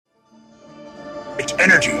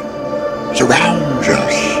energy surrounds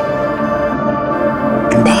us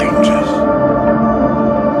and binds us.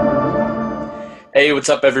 Hey, what's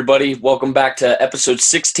up, everybody? Welcome back to episode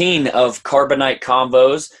 16 of Carbonite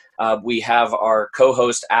Convos. We have our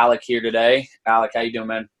co-host Alec here today. Alec, how you doing,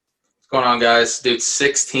 man? What's going on, guys? Dude,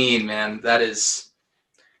 16, man. That is...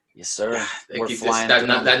 Yes, sir. We're flying.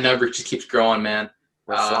 That number just keeps growing, man.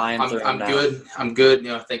 We're flying through I'm now. good. I'm good.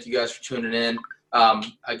 Thank you guys for tuning in.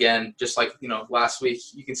 Again, just like last week,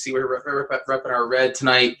 you can see we're repping our red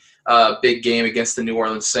tonight. Big game against the New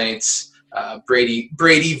Orleans Saints. Brady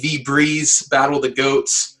v. Breeze, battle of the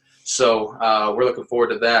goats. So we're looking forward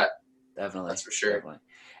to that. Definitely, that's for sure. Definitely.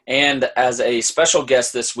 And as a special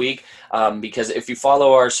guest this week, because if you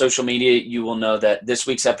follow our social media, you will know that this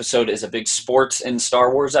week's episode is a big sports and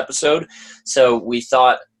Star Wars episode. So we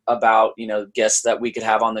thought about guests that we could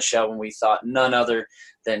have on the show, and we thought none other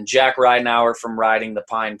than Jack Ridenauer from Riding the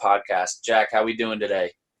Pine podcast. Jack, how we doing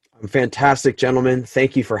today? I'm fantastic, gentlemen.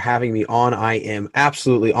 Thank you for having me on. I am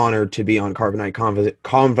absolutely honored to be on Carbonite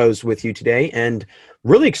Convos with you today, and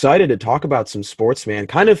really excited to talk about some sports, man.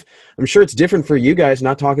 I'm sure it's different for you guys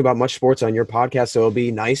not talking about much sports on your podcast, so it'll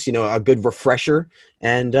be nice, a good refresher.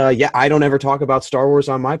 And I don't ever talk about Star Wars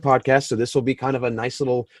on my podcast, so this will be kind of a nice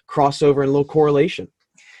little crossover and a little correlation.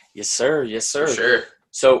 Yes, sir. Yes, sir. For sure.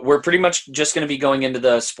 So we're pretty much just going to be going into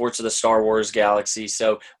the sports of the Star Wars galaxy.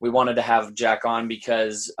 So we wanted to have Jack on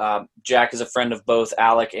because Jack is a friend of both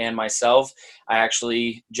Alec and myself.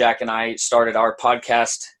 Jack and I started our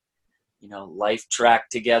podcast, life track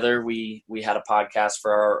together. We had a podcast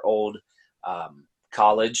for our old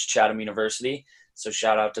college, Chatham University. So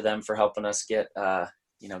shout out to them for helping us get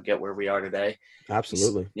where we are today.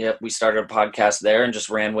 Absolutely. We started a podcast there and just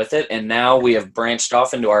ran with it. And now we have branched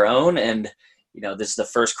off into our own, and this is the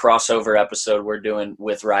first crossover episode we're doing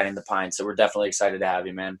with Riding the Pine. So we're definitely excited to have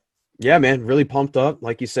you, man. Yeah, man, really pumped up.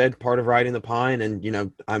 Like you said, part of Riding the Pine,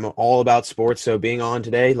 and, I'm all about sports. So being on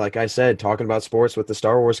today, like I said, talking about sports with the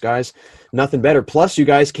Star Wars guys, nothing better. Plus, you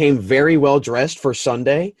guys came very well dressed for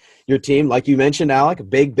Sunday. Your team, like you mentioned, Alec,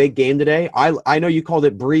 big game today. I know you called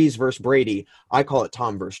it Breeze versus Brady. I call it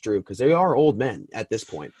Tom versus Drew because they are old men at this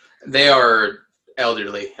point. They are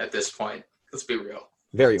elderly at this point. Let's be real.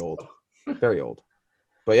 Very old. Very old.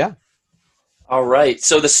 But yeah. All right.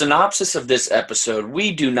 So the synopsis of this episode,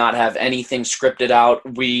 we do not have anything scripted out.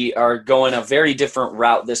 We are going a very different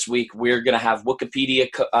route this week. We're going to have Wikipedia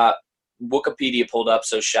pulled up,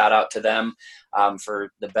 so shout out to them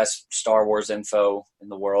for the best Star Wars info in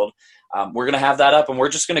the world. We're going to have that up, and we're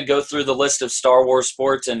just going to go through the list of Star Wars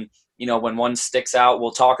sports, and when one sticks out,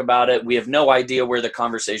 we'll talk about it. We have no idea where the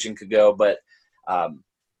conversation could go, but I'm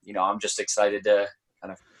just excited to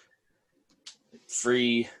kind of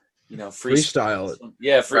freestyle it.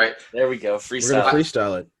 Yeah, right. There we go. Freestyle. We're gonna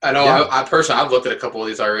freestyle it. I know. Yeah. I personally, I've looked at a couple of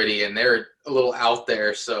these already, and they're a little out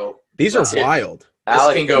there. So these are wild.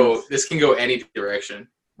 This can go any direction.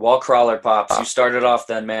 Wall crawler pops. You started off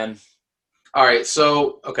then, man. All right.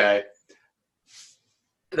 So okay.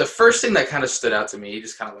 The first thing that kind of stood out to me,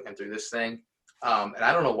 just kind of looking through this thing, and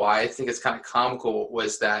I don't know why, I think it's kind of comical,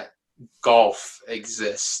 was that golf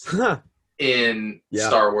exists in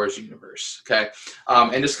Star Wars universe. Okay.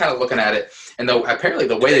 And just kind of looking at it, and apparently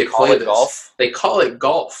the way they play this, golf? They call it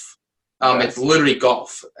golf. Okay. It's literally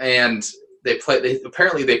golf, and they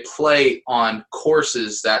play on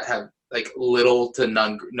courses that have like little to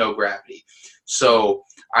no gravity. So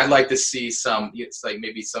I'd like to see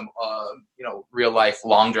maybe some real life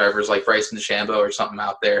long drivers like Bryson DeChambeau or something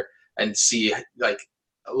out there, and see like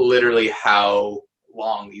literally how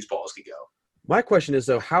long these balls could go. My question is,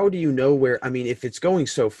 though, how do you know where – if it's going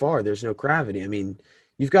so far, there's no gravity.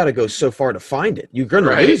 You've got to go so far to find it. You're going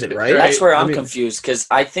to lose it, right? That's where I'm confused, because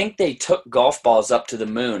I think they took golf balls up to the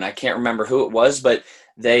moon. I can't remember who it was, but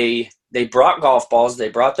they brought golf balls, they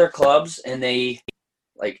brought their clubs, and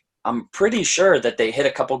I'm pretty sure that they hit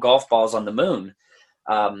a couple golf balls on the moon.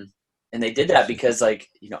 And they did that because,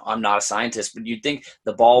 I'm not a scientist, but you'd think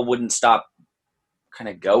the ball wouldn't stop kind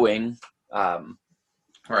of going.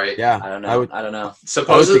 Right. Yeah. I don't know. I don't know.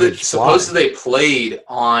 Supposedly they played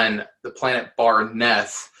on the planet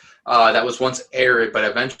Barneth. That was once arid, but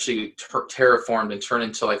eventually terraformed and turned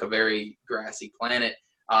into like a very grassy planet.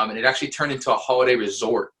 And it actually turned into a holiday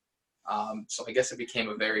resort. So I guess it became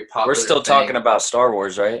a very popular We're still thing. talking about Star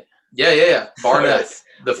Wars, right? Yeah. Barneth,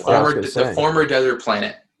 the former desert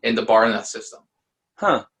planet in the Barneth system.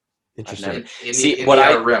 Huh. Interesting. In the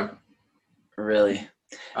Outer Rim. Really?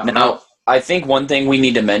 Now, I think one thing we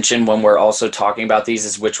need to mention when we're also talking about these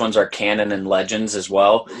is which ones are canon and legends as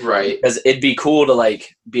well. Right. Because it'd be cool to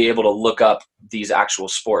like be able to look up these actual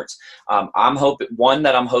sports. I'm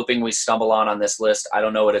hoping we stumble on this list. I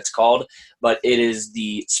don't know what it's called, but it is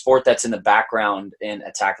the sport that's in the background in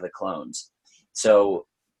Attack of the Clones. So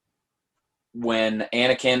when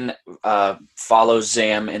Anakin follows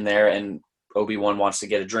Zam in there and Obi-Wan wants to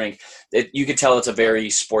get a drink, you could tell it's a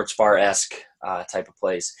very sports bar-esque type of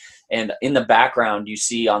place. And in the background, you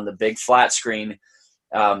see on the big flat screen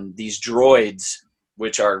these droids,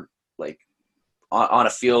 which are like on a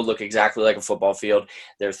field, look exactly like a football field.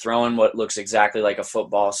 They're throwing what looks exactly like a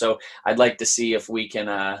football. So I'd like to see if we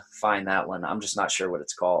can find that one. I'm just not sure what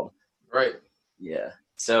it's called. Right. Yeah.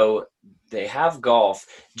 So they have golf.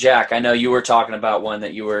 Jack, I know you were talking about one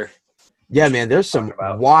that you were. Yeah, man, there's some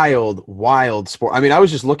wild sport. I mean, I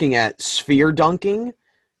was just looking at sphere dunking.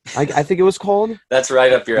 I think it was called. That's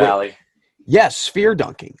right up your alley. Yes, sphere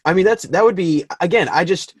dunking. I mean, that would be, again,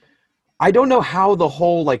 I don't know how the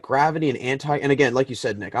whole like gravity and again, like you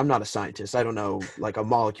said, Nick, I'm not a scientist. I don't know like a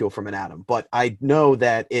molecule from an atom, but I know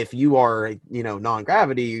that if you are,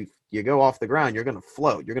 non-gravity, you go off the ground, you're going to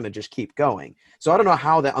float. You're going to just keep going. So I don't know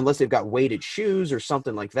how that, unless they've got weighted shoes or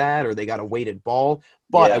something like that, or they got a weighted ball.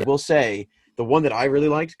 But Yeah. I will say the one that I really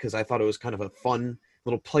liked, because I thought it was kind of a fun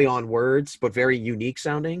little play on words, but very unique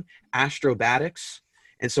sounding, astrobatics.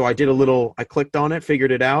 And so I clicked on it,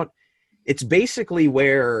 figured it out. It's basically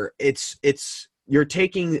where you're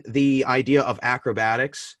taking the idea of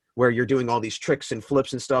acrobatics, where you're doing all these tricks and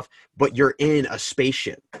flips and stuff, but you're in a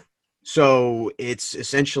spaceship. So it's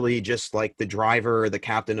essentially just like the driver or the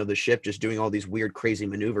captain of the ship just doing all these weird, crazy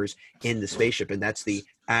maneuvers in the spaceship, and that's the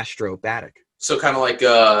astrobatic. So kind of like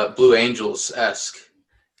Blue Angels-esque.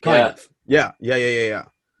 Kind of. Yeah.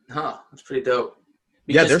 Huh. That's pretty dope.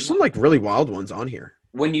 Yeah, there's some like really wild ones on here.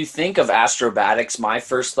 When you think of astrobatics, my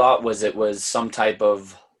first thought was it was some type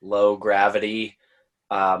of low gravity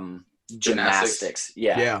gymnastics.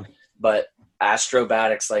 Yeah. But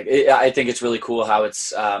astrobatics, I think it's really cool how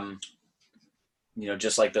it's,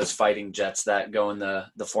 just like those fighting jets that go in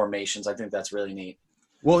the formations. I think that's really neat.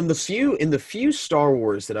 Well, in the few Star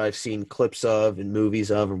Wars that I've seen clips of and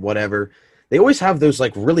movies of or whatever, they always have those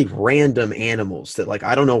like really random animals that like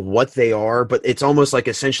I don't know what they are, but it's almost like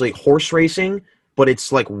essentially horse racing, but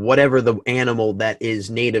it's like whatever the animal that is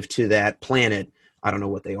native to that planet. I don't know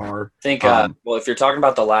what they are. I think well, if you're talking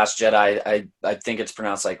about The Last Jedi, I think it's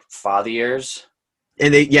pronounced like fathiers.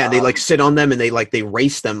 And they like sit on them and they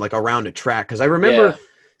race them like around a track, because I remember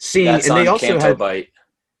seeing that's and they on also Canto had Bite.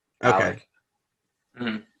 okay.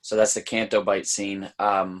 So that's the Canto Bite scene.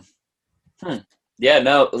 Yeah,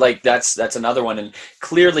 no, like that's another one, and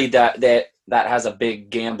clearly that has a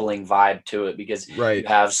big gambling vibe to it, because Right. you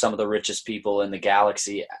have some of the richest people in the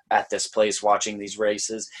galaxy at this place watching these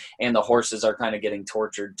races, and the horses are kind of getting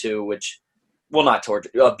tortured too, not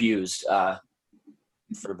tortured, abused,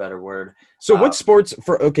 for a better word. So what sports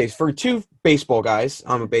for two baseball guys?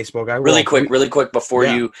 I'm a baseball guy. Really quick before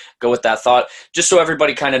you go with that thought, just so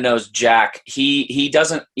everybody kind of knows, Jack,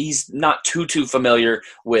 he's not too familiar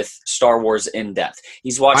with Star Wars in depth.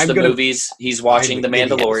 He's watched movies, he's watching The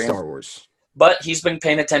Mandalorian, Star Wars, but he's been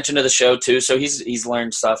paying attention to the show too. So he's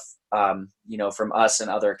learned stuff, from us and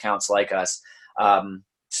other accounts like us.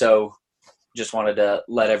 So just wanted to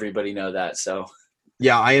let everybody know that. So.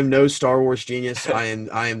 Yeah, I am no Star Wars genius. I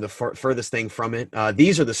am the furthest thing from it.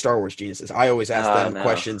 These are the Star Wars geniuses. I always ask them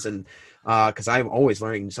questions, and because I'm always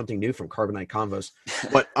learning something new from Carbonite Convos.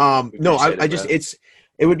 But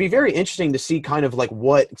it would be very interesting to see kind of like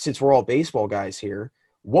since we're all baseball guys here,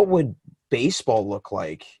 what would baseball look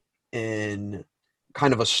like in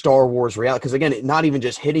kind of a Star Wars reality? Because again, not even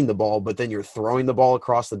just hitting the ball, but then you're throwing the ball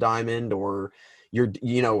across the diamond, or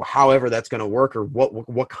you're however that's going to work, or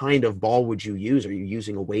what kind of ball would you use? Are you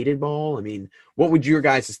using a weighted ball? I mean, what would your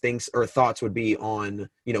guys' thoughts would be on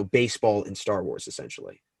baseball and Star Wars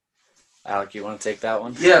essentially? Alec, you want to take that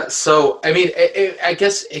one? Yeah, so I mean, I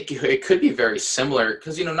guess it could be very similar,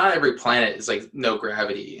 because not every planet is like no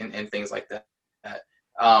gravity and things like that.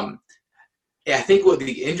 I think what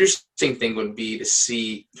the interesting thing would be to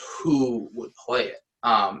see who would play it.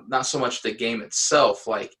 Not so much the game itself,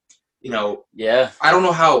 like. I don't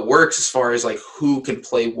know how it works as far as like who can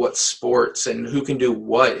play what sports and who can do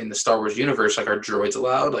what in the Star Wars universe. Like, are droids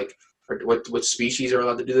allowed? Like, what species are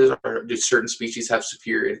allowed to do this? Or do certain species have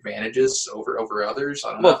superior advantages over others?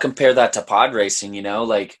 I don't know. Well, compare that to pod racing.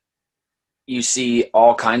 Like you see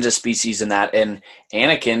all kinds of species in that, and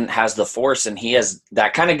Anakin has the Force, and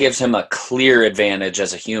that kind of gives him a clear advantage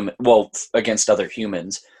as a human. Well, against other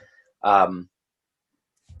humans.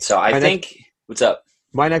 So I think. What's up?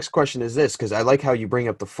 My next question is this, because I like how you bring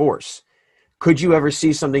up the Force. Could you ever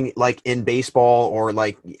see something like in baseball or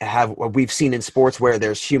like have what we've seen in sports where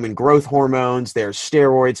there's human growth hormones, there's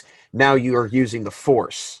steroids, now you are using the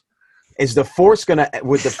Force? Would the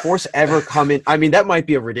Force ever come in? I mean, that might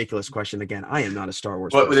be a ridiculous question. Again, I am not a Star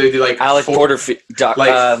Wars What would person. they do? Like Alec Porterfield,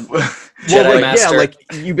 like Jedi like, Master. yeah, like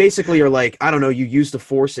you basically are like, I don't know, you use the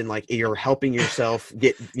Force and like you're helping yourself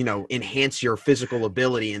get, enhance your physical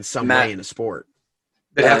ability in some way in a sport.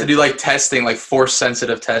 they have to do like testing, like force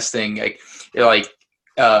sensitive testing,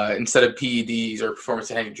 instead of PEDs or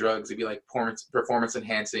performance enhancing drugs, it'd be like performance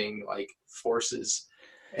enhancing like forces.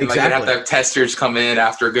 And like they'd have to have testers come in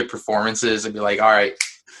after good performances and be like, all right,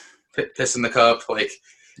 piss in the cup, like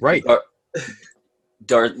Right.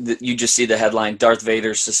 You just see the headline: Darth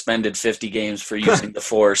Vader suspended 50 games for using the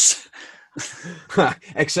Force.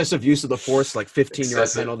 Excessive use of the Force, like 15-yard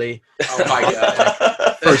penalty. Oh my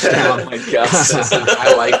god, First down. Oh my god,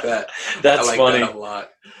 I like that. That's I like funny. that a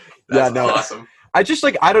lot. That's awesome. I just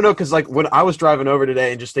like, I don't know, because like when I was driving over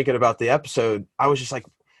today and just thinking about the episode, I was just like,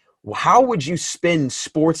 well, how would you spin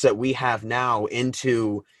sports that we have now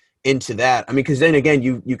into that? I mean, because then again,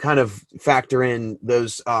 you kind of factor in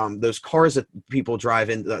those cars that people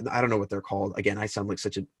drive in. I don't know what they're called. Again, I sound like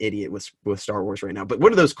such an idiot with Star Wars right now. But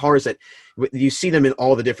what are those cars that you see them in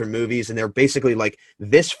all the different movies, and they're basically like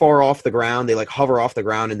this far off the ground? They like hover off the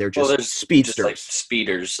ground, and they're just speedsters. Just like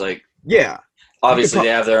speeders. Like, yeah, obviously they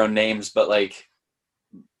have their own names, but like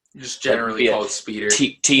Just generally called speeder.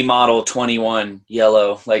 T model 21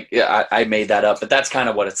 yellow. Like, yeah, I made that up, but that's kind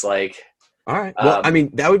of what it's like. All right. Well, I mean,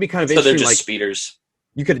 that would be kind of so interesting. they're just like speeders.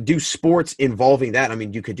 you could do sports involving that. I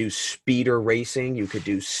mean, you could do speeder racing. You could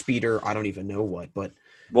do speeder. I don't even know what, but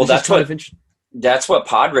Well, that's what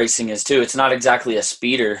pod racing is too. It's not exactly a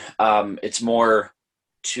speeder. It's more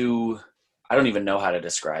I don't even know how to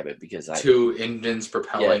describe it because two engines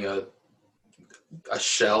propelling a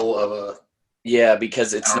shell of a. Yeah,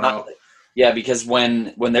 because it's not. Yeah, because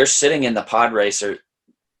when they're sitting in the pod racer,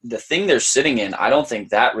 the thing they're sitting in, I don't think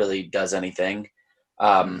that really does anything.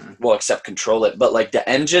 Well, except control it. But like the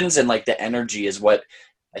engines and like the energy is what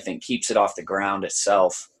I think keeps it off the ground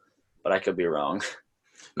itself. But I could be wrong.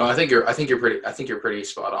 No, I think you're pretty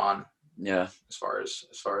spot on. Yeah. As far as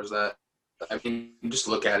that, I mean, just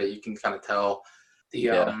look at it, you can kind of tell the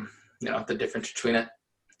the difference between it.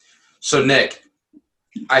 So Nick,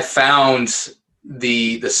 I found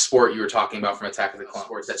the sport you were talking about from Attack of the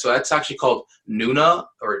Clones. So that's actually called Nuna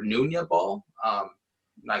or Nunya ball.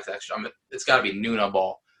 Not actually, it's got to be Nuna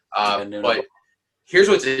ball. But here's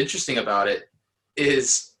what's interesting about it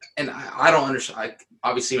is, and I don't understand.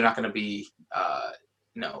 Obviously, you're not going to be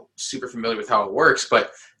super familiar with how it works,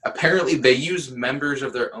 but apparently they use members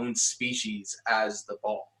of their own species as the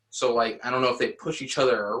ball. So, like, I don't know if they push each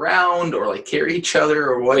other around or like carry each other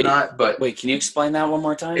or whatnot. Wait, can you explain that one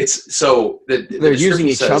more time? It's so they're using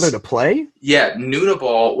each other to play. Yeah, Nuna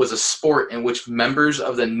ball was a sport in which members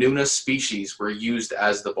of the Nuna species were used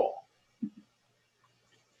as the ball.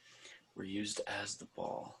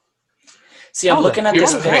 See, I'm looking at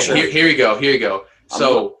this picture. Here you go.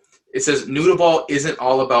 So it says Nuna ball isn't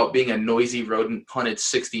all about being a noisy rodent punted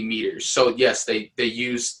 60 meters. So yes, they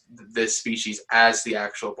use this species as the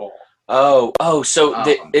actual ball. So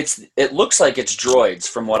it looks like it's droids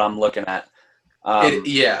from what I'm looking at. But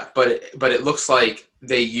it looks like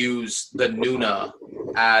they use the Nuna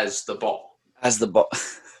as the ball.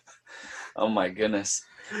 Oh my goodness!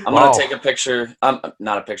 I'm gonna take a picture.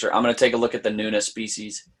 Not a picture. I'm gonna take a look at the Nuna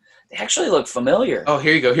species. They actually look familiar. Oh,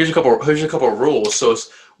 here you go. Here's a couple of rules. So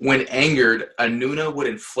when angered, a Nuna would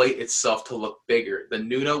inflate itself to look bigger. The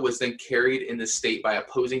Nuna was then carried in this state by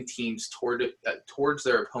opposing teams towards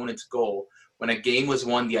their opponent's goal. When a game was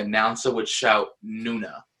won, the announcer would shout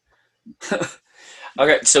 "Nuna."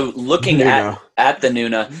 Okay, so looking at the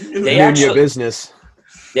Nuna,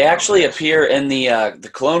 they actually appear in the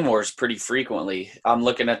Clone Wars pretty frequently. I'm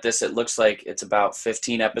looking at this. It looks like it's about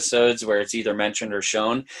 15 episodes where it's either mentioned or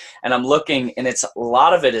shown. And I'm looking, and a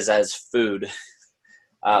lot of it is as food.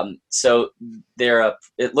 So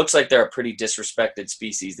it looks like they're a pretty disrespected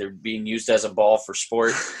species. They're being used as a ball for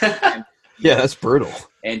sport. Yeah, that's brutal.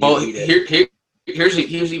 And here's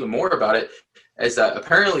even more about it. Is that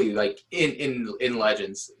apparently, like in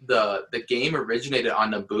Legends, the game originated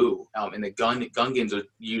on Naboo, and the gun games would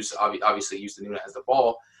obviously use the Nuna as the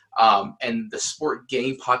ball, and the sport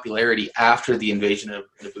gained popularity after the invasion of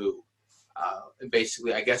Naboo. And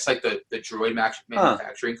basically, I guess like the droid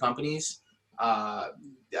manufacturing companies,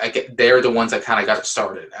 they're the ones that kind of got it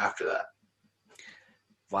started after that.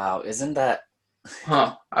 Wow, isn't that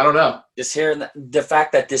Huh? I don't know. Just hearing the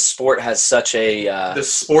fact that this sport has such a The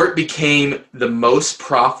sport became the most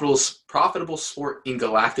profitable sport in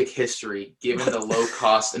galactic history, given the low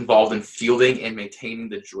cost involved in fielding and maintaining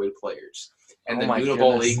the droid players. And Oh the my Uniball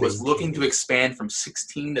goodness. League was looking to Maintaining. expand from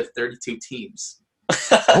 16 to 32 teams.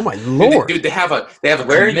 Oh my lord! Dude, they have a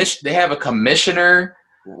Where are you- commissioner.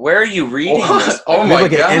 where are you reading this? Oh They have my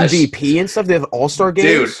like gosh. an MVP and stuff. They have All-Star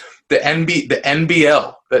games. Dude, the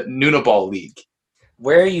NBL, the Uniball League.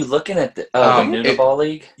 Where are you looking at the Uniball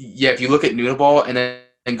League? Yeah, if you look at Uniball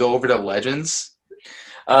and go over to Legends,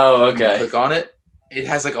 Oh, and okay. click on it, it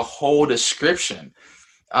has like a whole description.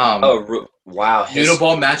 Wow.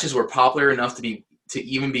 Uniball matches were popular enough to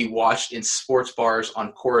even be watched in sports bars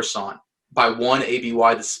on Coruscant. By 1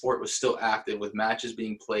 ABY, the sport was still active, with matches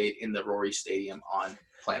being played in the Rory Stadium on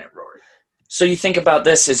Planet Rory. So you think about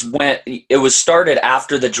this is when it was started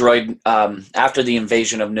after the droid, after the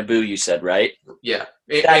invasion of Naboo. You said, right? Yeah,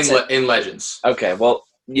 That's in Legends. Okay. Well,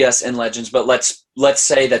 yes, in Legends, but let's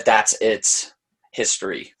say that that's its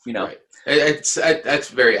history. You know. Right. That's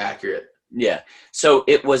very accurate. Yeah. So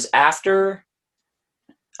it was after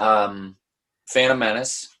Phantom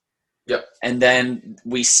Menace. Yep. And then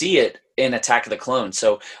we see it in Attack of the Clones.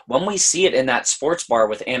 So when we see it in that sports bar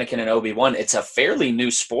with Anakin and Obi-Wan, it's a fairly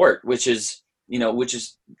new sport, which is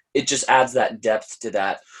it just adds that depth to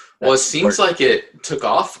that. Well, it seems like it took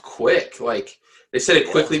off quick. Like they said, it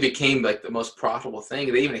quickly became like the most profitable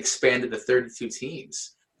thing. They even expanded to 32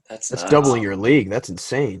 teams. That's That's nuts. doubling your league. That's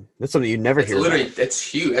insane. That's something you never It's hear. literally About. that's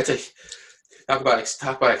huge. Talk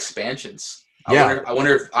about expansions. Yeah. I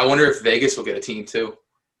wonder if Vegas will get a team too.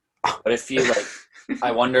 But I feel like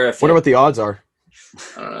I wonder if Wonder it what the odds are.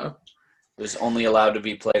 I don't know. was only allowed to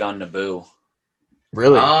be played on Naboo.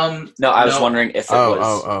 Really? No, I was wondering if it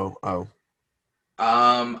was. Oh.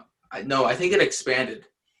 No, I think it expanded.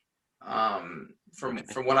 From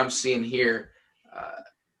what I'm seeing here.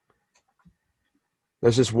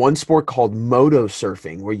 There's this one sport called moto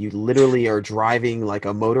surfing where you literally are driving like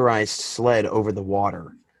a motorized sled over the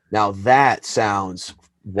water. Now that sounds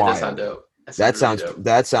That wild. does sound dope.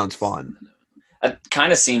 That sounds fun. It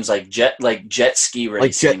kind of seems like jet ski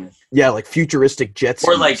racing, Yeah, like futuristic jet skis.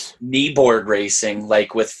 or like kneeboard racing,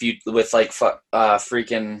 like with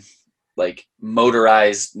freaking like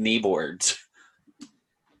motorized kneeboards.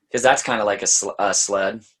 Because that's kind of like a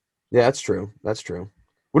sled. Yeah, that's true. That's true.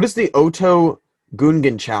 What is the Oto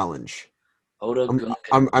Gungan challenge?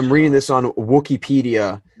 I'm reading this on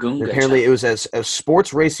Wikipedia. Gunga Apparently, it was a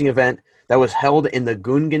sports racing event that was held in the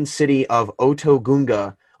Gungan city of Oto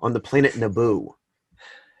Gunga on the planet Naboo.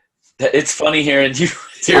 It's funny hearing you.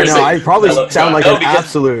 I know. I probably sound like an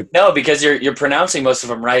absolute. No, because you're pronouncing most of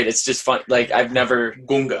them right. It's just fun. Like I would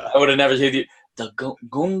have never heard you. The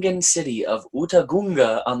Gungan city of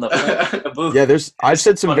Utagunga on the planet Naboo. Yeah, I've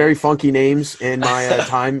said some very funky names in my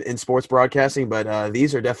time in sports broadcasting, but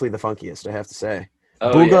these are definitely the funkiest, I have to say.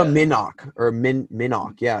 Oh, Booga yeah. Minok or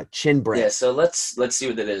Minok, yeah, chin bread. Yeah, so let's see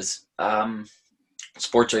what it is.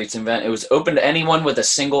 Sports racing event. It was open to anyone with a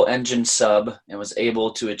single engine sub and was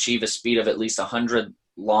able to achieve a speed of at least 100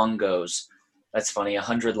 longos. That's funny,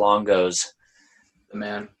 100 longos.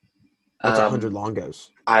 Man. What's 100 longos?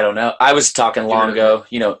 I don't know. I was talking Longo,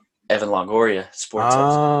 Evan Longoria, sports.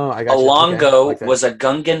 Oh, I got A you. Longo Okay, was a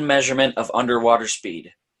Gungan measurement of underwater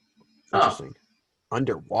speed. interesting.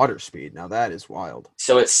 Underwater speed. Now that is wild.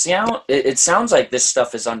 So it sounds like this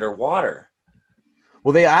stuff is underwater.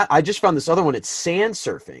 Well, I just found this other one. It's sand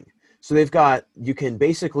surfing. So you can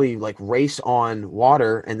basically like race on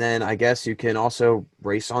water, and then I guess you can also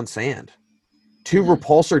race on sand. 2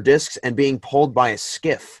 repulsor discs and being pulled by a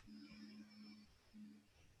skiff.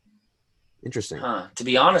 Interesting. Huh. To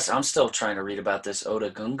be honest, I'm still trying to read about this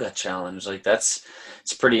Otagunga challenge. Like it's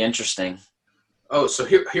pretty interesting. Oh, so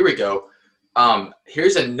here we go.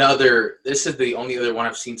 Here's another. This is the only other one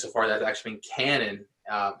I've seen so far that's actually been canon.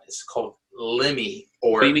 It's called Lemmy,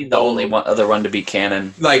 or What do you mean the only other one to be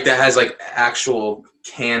canon? like that has like actual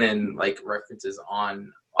canon like references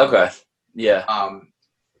on Okay. Yeah.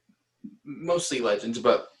 mostly Legends,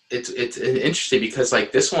 but it's interesting because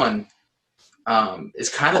like this one is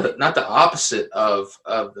kind of not the opposite of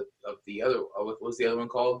the other. What was the other one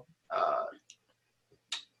called?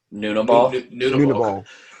 Noonaball. Uniball.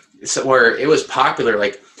 So where it was popular,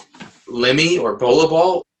 like Lemmy or Bola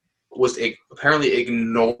Ball was apparently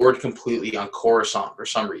ignored completely on Coruscant for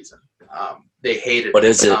some reason. They hated it. What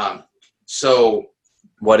is it? So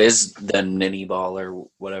What is the Ninny Ball or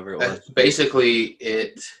whatever it was? basically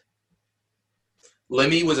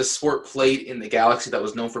Lemmy was a sport played in the galaxy that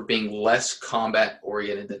was known for being less combat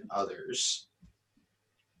oriented than others.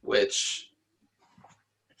 Which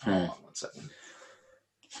hold on one second.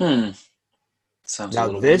 Sounds a Now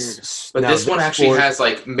little weird. But now this one actually sport- has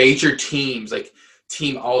like major teams like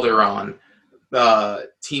Team Alderaan,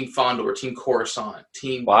 Team Fondor, Team Coruscant,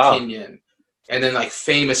 Team Wow. Kinyon, and then like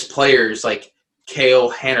famous players like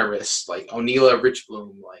Kale Hanaris, like O'Neilla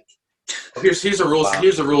Richbloom. Like, here's the rules. Wow.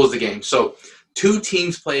 Here's the rules of the game. So 2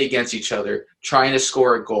 teams play against each other, trying to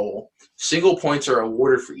score a goal. Single points are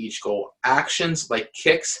awarded for each goal. Actions like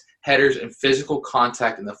kicks, headers, and physical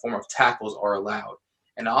contact in the form of tackles are allowed.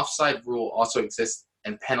 An offside rule also exists,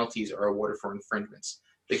 and penalties are awarded for infringements.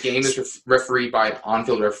 The game is refereed by an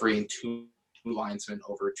on-field referee and 2 linesmen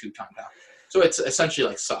over a 2-time tackle. So it's essentially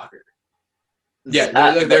like soccer.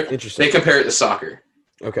 Yeah, Interesting. they compare it to soccer.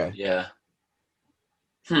 Okay. Yeah.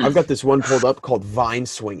 I've got this one pulled up called vine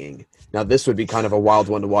swinging. Now this would be kind of a wild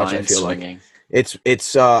one to watch. I Line feel swinging. like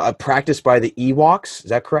it's a practice by the Ewoks. Is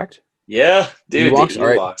that correct? Yeah, dude. Ewoks? The All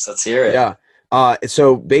right. Ewoks. Let's hear it. Yeah.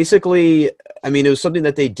 So basically, I mean, it was something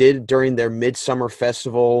that they did during their midsummer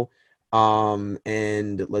festival.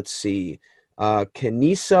 And let's see,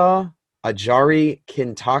 Kanisa Ajari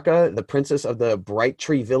Kintaka, the princess of the Bright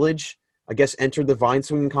Tree Village, I guess entered the vine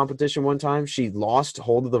swinging competition one time. She lost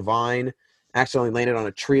hold of the vine, accidentally landed on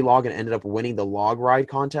a tree log, and ended up winning the log ride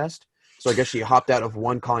contest. So I guess she hopped out of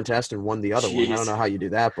one contest and won the other one. I Jeez. don't know how you do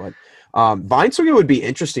that, but vine swinging would be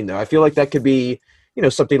interesting, though. I feel like that could be,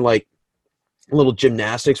 something like a little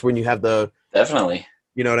gymnastics when you have the, Definitely.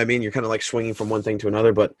 you know what I mean? You're kind of like swinging from one thing to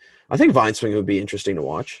another, but I think vine swinging would be interesting to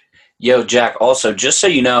watch. Yo, Jack, also, just so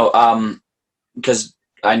you know, because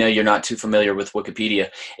I know you're not too familiar with Wikipedia,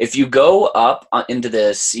 if you go up into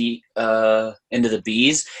the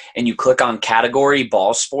B's and you click on category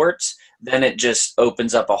ball sports, then it just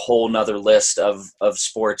opens up a whole nother list of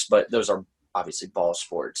sports, but those are obviously ball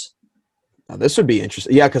sports. Now, this would be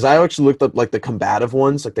interesting. Yeah, because I actually looked up like the combative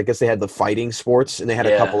ones. Like I guess they had the fighting sports and they had a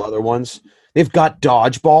Yeah. couple other ones. They've got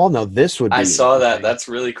dodgeball. Now this would be I saw that. interesting. That's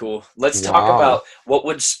really cool. Let's talk Wow. about what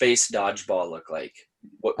would space dodgeball look like.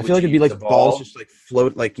 What, I would feel like you it'd be use like a balls just like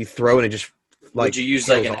float, like you throw and it just like. would you use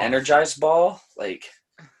like peels an off. energized ball? Like,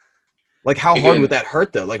 Like how hard Again- would that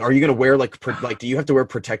hurt though? Like, are you gonna wear like do you have to wear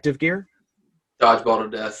protective gear?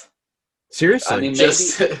 Dodgeball to death. Seriously? I mean,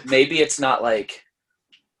 Just- maybe it's not like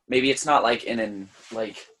in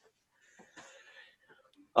like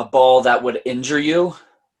a ball that would injure you.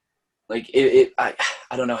 Like I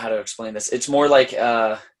don't know how to explain this. It's more like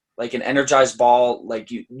an energized ball, like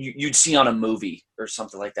you'd see on a movie or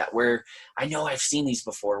something like that. Where I know I've seen these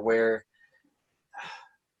before. Where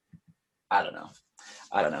I don't know.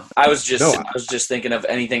 I was just thinking of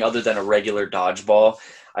anything other than a regular dodgeball.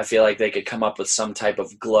 I feel like they could come up with some type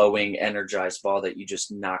of glowing, energized ball that you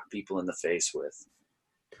just knock people in the face with.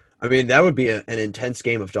 I mean, that would be an intense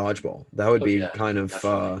game of dodgeball. That would Oh, be yeah, kind of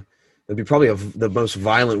definitely. that'd be probably the most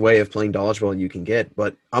violent way of playing dodgeball you can get.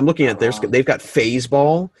 But I'm looking at they've got phase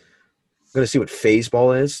ball. I'm gonna see what phase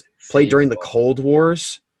ball is. Played during the Cold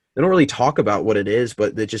Wars. They don't really talk about what it is,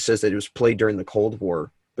 but it just says that it was played during the Cold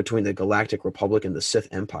War between the Galactic Republic and the Sith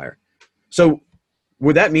Empire. So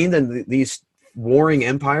would that mean that these warring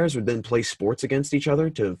empires would then play sports against each other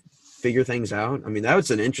to figure things out? I mean, that was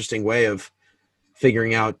an interesting way of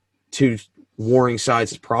figuring out two warring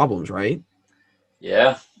sides' problems, right?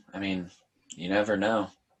 Yeah, I mean, you never know.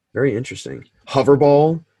 Very interesting.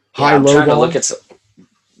 Hoverball, Yeah, I'm high-low trying to ball. look at.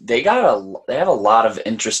 They have a lot of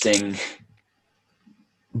interesting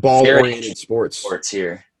Ball-oriented sports. sports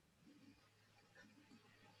here.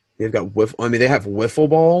 They've got they have wiffle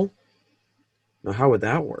ball. Now, how would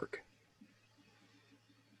that work?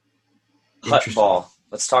 Hut Interesting. ball.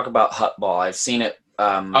 Let's talk about hut ball. I've seen it.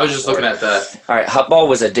 I was just looking at that. All right, hut ball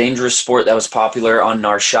was a dangerous sport that was popular on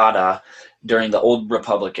Nar Shaddaa during the Old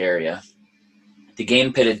Republic area. The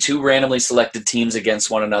game pitted 2 randomly selected teams against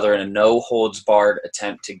one another in a no-holds-barred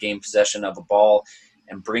attempt to gain possession of a ball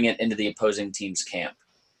and bring it into the opposing team's camp.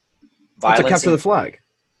 It's a capture the flag.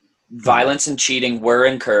 Violence and cheating were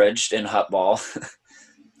encouraged in hut ball,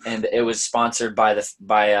 and it was sponsored by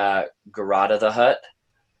Garada the Hutt.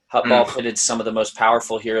 Hut ball pitted some of the most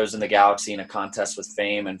powerful heroes in the galaxy in a contest with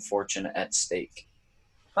fame and fortune at stake.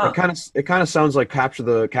 Huh. It kind of sounds like capture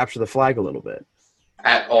the flag a little bit.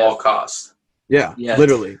 At all costs. Yeah, Yeah.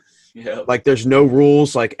 literally. Yeah. Like there's no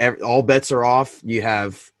rules. Like all bets are off. You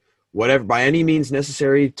have whatever by any means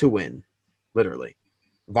necessary to win. Literally,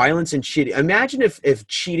 violence and cheating. Imagine if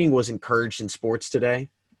cheating was encouraged in sports today.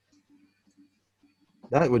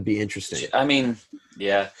 That would be interesting. I mean,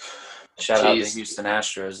 yeah. Shout out to Jeez. Houston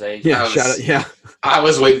Astros. They Yeah, I was- shout out. Yeah, I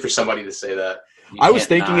was waiting for somebody to say that. you I was can't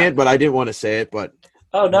thinking not. it, but I didn't want to say it. But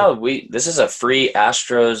Oh no, this is a free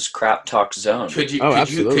Astros crap talk zone. Could you Oh,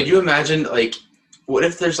 absolutely. could you imagine, like, what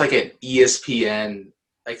if there's like an ESPN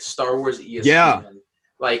like Star Wars ESPN. Yeah.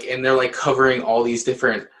 Like, and they're like covering all these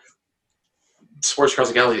different sports across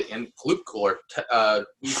the galaxy. And Luke Cooler,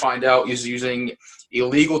 we find out, is using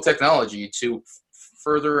illegal technology to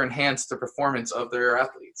further enhance the performance of their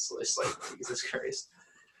athletes. It's like, Jesus Christ.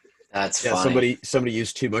 That's Yeah, funny. somebody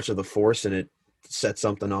used too much of the Force and it set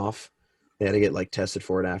something off. They had to get like tested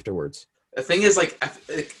for it afterwards. The thing is, like,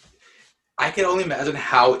 I can only imagine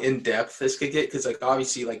how in depth this could get, because, like,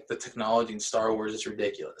 obviously, like, the technology in Star Wars is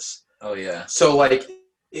ridiculous. Oh yeah. So, like,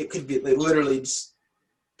 it could be like, literally just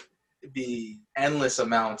be endless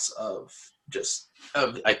amounts of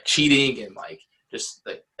like cheating and like just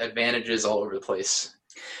like advantages all over the place.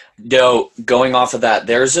 No, going off of that,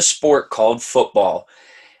 there's a sport called football,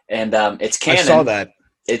 and it's canon. I saw that.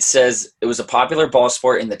 It says it was a popular ball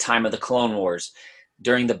sport in the time of the Clone Wars.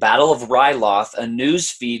 During the Battle of Ryloth, a news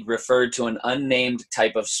feed referred to an unnamed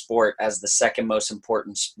type of sport as the second most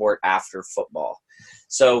important sport after football.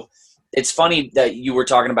 So it's funny that you were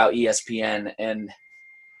talking about ESPN, and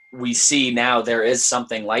we see now there is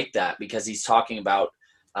something like that because he's talking about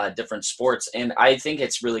different sports. And I think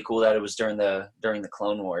it's really cool that it was during the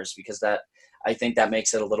Clone Wars, because that, I think that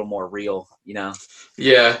makes it a little more real, you know?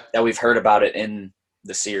 Yeah. That we've heard about it in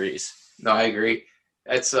the series. No, I agree.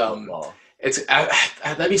 It's Football.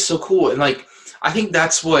 that'd be so cool. And like, I think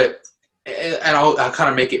that's what, and I'll kind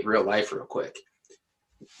of make it real life real quick.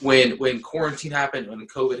 When quarantine happened, when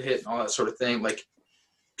COVID hit and all that sort of thing, like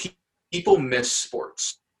people miss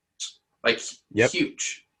sports, like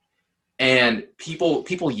huge. And people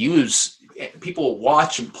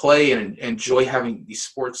watch and play and enjoy having these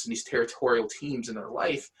sports and these territorial teams in their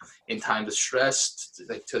life in time to stress,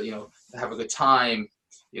 to you know, have a good time,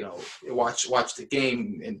 you know, watch the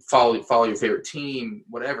game and follow your favorite team,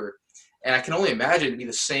 whatever. And I can only imagine it'd be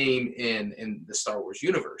the same in the Star Wars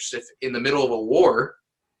universe. If in the middle of a war,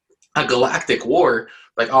 a galactic war,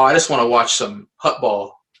 like, oh, I just want to watch some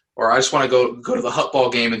Huttball, or I just want to go to the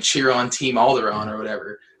Huttball game and cheer on Team Alderaan or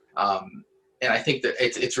whatever. And I think that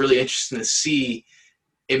it's really interesting to see.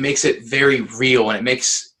 It makes it very real, and it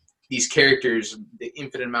makes these characters, the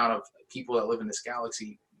infinite amount of people that live in this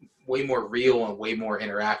galaxy, way more real and way more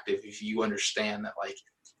interactive if you understand that, like,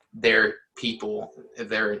 they're people,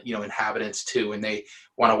 they're, you know, inhabitants too, and they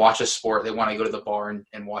want to watch a sport, they want to go to the bar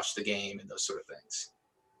and watch the game and those sort of things.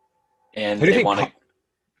 And Who do you they think want to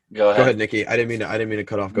Go ahead, Nikki. I didn't mean to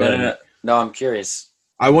cut off. Go ahead. No, I'm curious.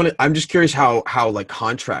 I'm just curious how like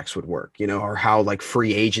contracts would work, you know, or how like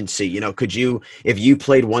free agency, you know, could you, if you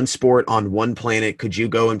played one sport on one planet, could you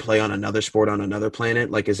go and play on another sport on another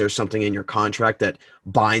planet? Like, is there something in your contract that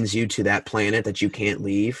binds you to that planet that you can't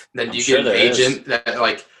leave? Then you get an agent that,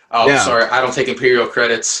 like, oh, yeah, sorry, I don't take Imperial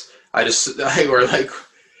credits. Or like.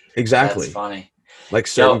 Exactly. That's funny. Like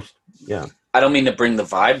certain, yeah. I don't mean to bring the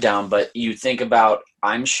vibe down, but you think about,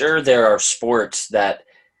 I'm sure there are sports that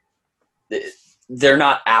they're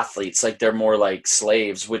not athletes, like they're more like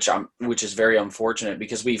slaves, which is very unfortunate,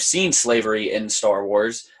 because we've seen slavery in Star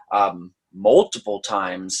Wars multiple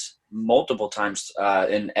times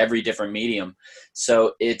in every different medium.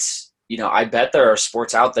 So it's, you know, I bet there are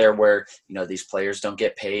sports out there where, you know, these players don't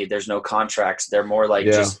get paid. There's no contracts. They're more like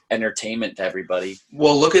just entertainment to everybody.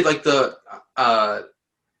 Well, look at like the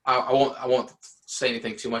I won't say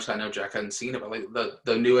anything too much. I know Jack hadn't seen it, but like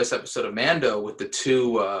the newest episode of Mando with the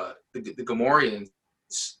two the Gamorreans.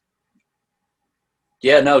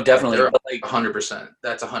 Yeah, no, definitely. They're like 100%.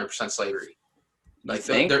 That's 100% slavery. Like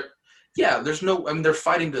they're there's no. I mean, they're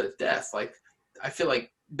fighting to the death. Like, I feel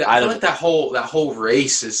like that whole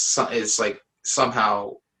race is like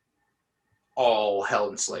somehow all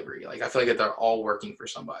held in slavery. Like, I feel like that they're all working for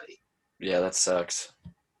somebody. Yeah, that sucks,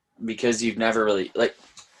 because you've never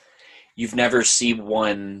seen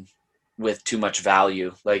one with too much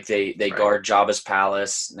value. Like they right. guard Jabba's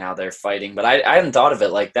palace. Now they're fighting, but I hadn't thought of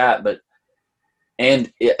it like that. But I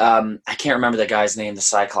can't remember the guy's name, the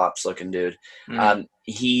Cyclops looking dude. Mm-hmm.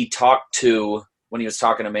 He talked to, when he was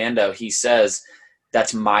talking to Mando, he says,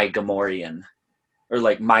 that's my Gamorrean, or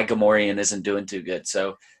like my Gamorrean isn't doing too good.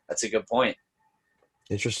 So that's a good point.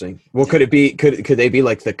 Interesting. Well, could they be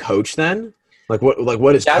like the coach then? Like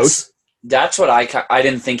what is coach? That's what I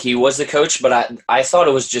didn't think he was the coach, but I thought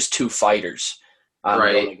it was just two fighters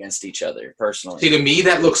going against each other, personally. See, to me,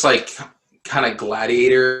 that looks like kind of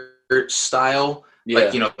gladiator style. Yeah.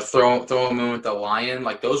 Like, you know, throw them in with the lion.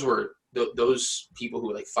 Like, those people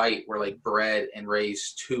who like fight were like bred and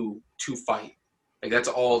raised to fight. Like, that's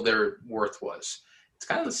all their worth was. It's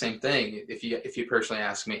kind of the same thing if you personally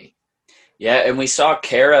ask me. Yeah, and we saw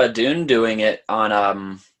Cara Dune doing it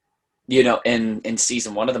on you know, in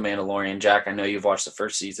season 1 of The Mandalorian. Jack, I know you've watched the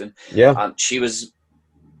first season. Yeah. She was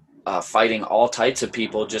fighting all types of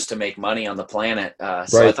people just to make money on the planet.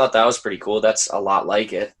 So I thought that was pretty cool. That's a lot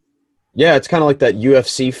like it. Yeah, it's kind of like that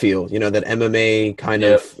UFC feel, that MMA kind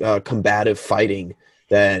of combative fighting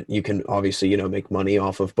that you can obviously, make money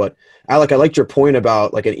off of. But Alec, I liked your point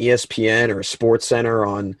about like an ESPN or a Sports Center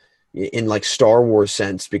in like Star Wars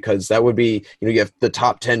sense, because that would be, you have the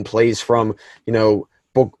top 10 plays from,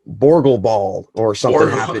 Borgle Ball or something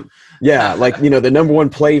happened. Yeah, like, the number one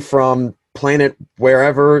play from planet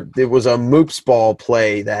wherever, it was a Moops Ball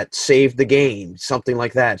play that saved the game, something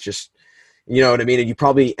like that. It's just, you know what I mean? And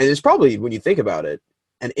it's probably, when you think about it,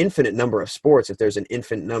 an infinite number of sports if there's an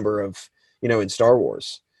infinite number of, in Star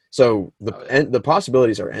Wars. So the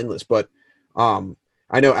possibilities are endless. But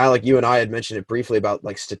I know, Alec, you and I had mentioned it briefly about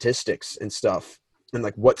like statistics and stuff, and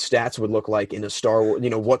like what stats would look like in a Star Wars.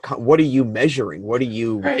 What are you measuring? What are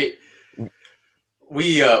you? Right.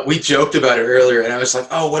 We joked about it earlier, and I was like,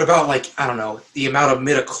 oh, what about like, I don't know, the amount of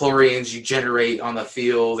midichlorians you generate on the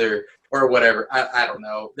field or whatever. I don't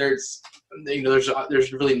know. There's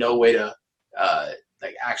really no way to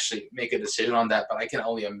like actually make a decision on that, but I can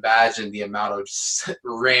only imagine the amount of just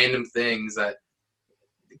random things that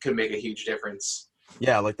could make a huge difference.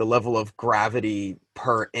 Yeah, like the level of gravity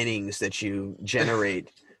per innings that you generate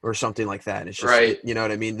or something like that. It's just, right. You know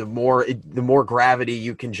what I mean? The more gravity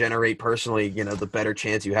you can generate personally, the better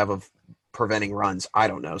chance you have of preventing runs. I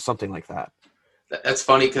don't know, something like that. That's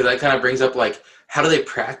funny because that kind of brings up like, how do they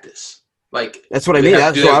practice? Like, that's what I mean.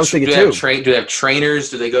 That's what I was thinking too. Do they have trainers?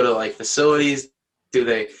 Do they go to like facilities? Do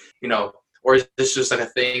they, or is this just like a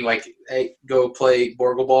thing like, hey, go play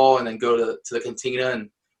Borgle Ball and then go to the cantina and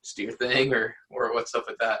just do your thing, or what's up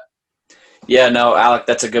with that? Yeah, no, Alec,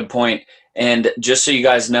 that's a good point. And just so you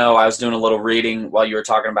guys know, I was doing a little reading while you were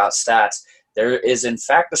talking about stats. There is, in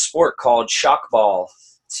fact, a sport called shockball.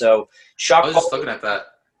 So shockball. I was just looking at that.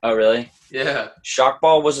 Oh, really? Yeah.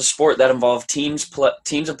 Shockball was a sport that involved teams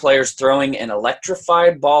of players throwing an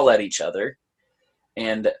electrified ball at each other,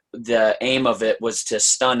 and the aim of it was to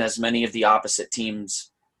stun as many of the opposite team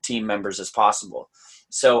members as possible.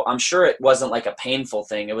 So I'm sure it wasn't like a painful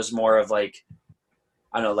thing. It was more of like,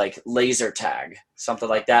 I don't know, like laser tag, something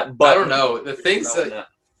like that. But I don't know. The things that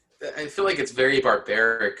I feel like it's very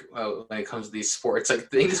barbaric when it comes to these sports. Like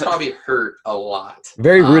things probably hurt a lot.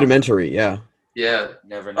 Very rudimentary, yeah. Yeah,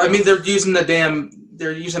 never know. I mean, they're using a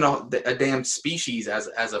damn species as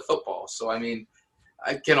a football. So I mean,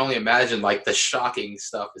 I can only imagine like the shocking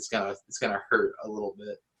stuff is gonna hurt a little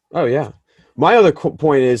bit. Oh yeah. My other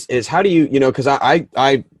point is how do you because I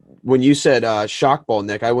when you said shock ball,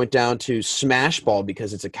 Nick, I went down to smash ball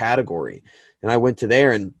because it's a category, and I went to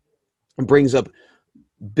there and it brings up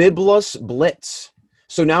Bibulus Blitz.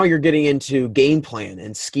 So now you're getting into game plan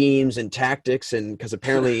and schemes and tactics, and because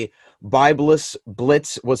apparently Bibulus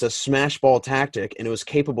Blitz was a smash ball tactic and it was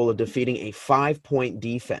capable of defeating a 5-point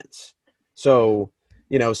defense. So,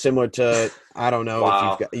 similar to, I don't know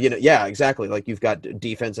wow. if you've got, yeah, exactly. Like you've got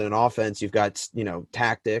defense and an offense, you've got,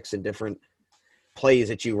 tactics and different plays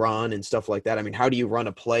that you run and stuff like that. I mean, how do you run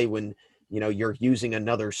a play when, you're using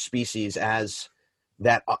another species as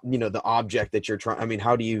that, the object that you're trying? I mean,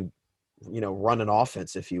 how do you, run an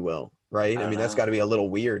offense, if you will, right? I mean, that's got to be a little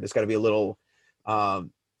weird. It's got to be a little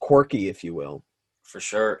quirky, if you will. For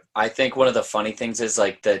sure. I think one of the funny things is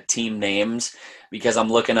like the team names, because I'm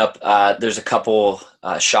looking up, there's a couple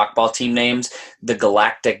shockball team names, the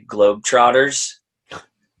Galactic Globetrotters.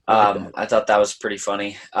 I thought that was pretty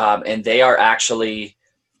funny. And they are actually,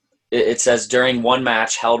 it says during one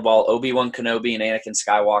match held while Obi-Wan Kenobi and Anakin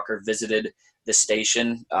Skywalker visited the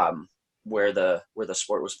station where the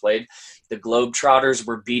sport was played, the Globetrotters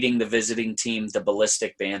were beating the visiting team, the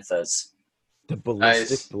Ballistic Banthas. The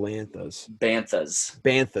Ballistic Banthas.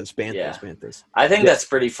 Banthas. I think that's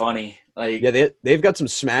pretty funny. Like, yeah, they've got some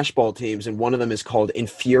smash ball teams, and one of them is called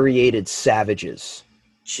Infuriated Savages.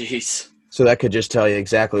 Jeez. So that could just tell you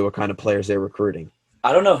exactly what kind of players they're recruiting.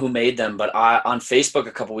 I don't know who made them, but on Facebook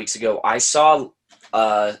a couple weeks ago, I saw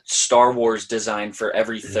Star Wars design for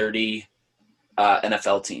every 30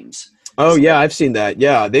 NFL teams. Oh yeah, I've seen that.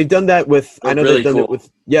 Yeah, they've done that with. I know really they've done cool. it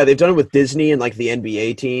with. Yeah, they've done it with Disney and like the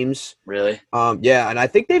NBA teams. Really? Yeah, and I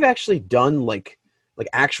think they've actually done like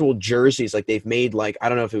actual jerseys. Like they've made like, I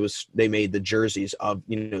don't know if it was they made the jerseys of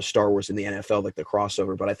Star Wars in the NFL, like the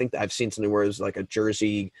crossover. But I think I've seen something where it was like a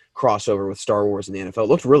jersey crossover with Star Wars in the NFL. It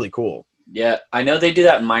looked really cool. Yeah, I know they do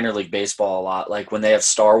that in minor league baseball a lot. Like when they have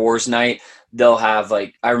Star Wars night, they'll have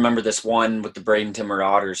like, I remember this one with the Bradenton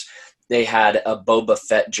Marauders. They had a Boba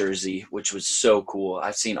Fett jersey, which was so cool.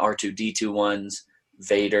 I've seen R2-D2 ones,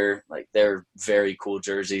 Vader. Like they're very cool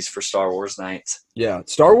jerseys for Star Wars nights. Yeah,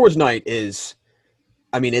 Star Wars night is,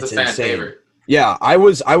 I mean, it's a fan insane. favorite. Yeah, I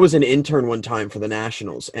was an intern one time for the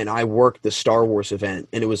Nationals, and I worked the Star Wars event,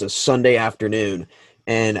 and it was a Sunday afternoon.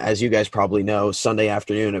 And as you guys probably know, Sunday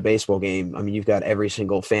afternoon, a baseball game, I mean, you've got every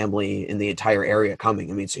single family in the entire area coming.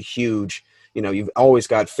 I mean, it's a huge, you've always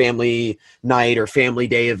got family night or family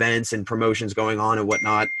day events and promotions going on and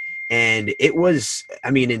whatnot. And it was,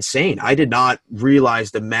 I mean, insane. I did not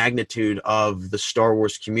realize the magnitude of the Star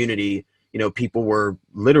Wars community. People were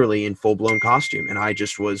literally in full blown costume, and I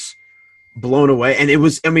just was blown away. And it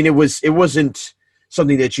wasn't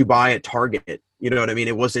something that you buy at Target. You know what I mean?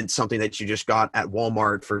 It wasn't something that you just got at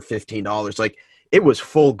Walmart for $15. Like, it was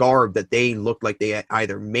full garb that they looked like they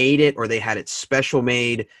either made it or they had it special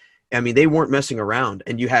made. I mean, they weren't messing around.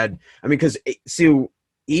 And you had, because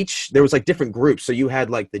there was like different groups. So you had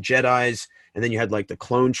like the Jedis, and then you had like the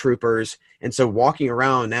clone troopers. And so walking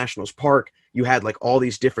around Nationals Park, you had like all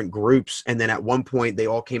these different groups. And then at one point they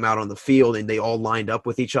all came out on the field and they all lined up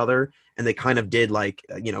with each other. And they kind of did like,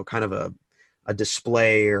 kind of a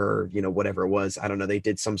display or, whatever it was. I don't know. They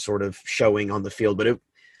did some sort of showing on the field, but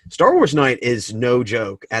Star Wars night is no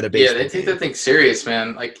joke at a baseball Yeah, they take game. that thing serious,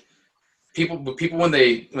 man. Like people when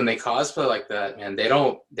they cosplay like that, man, they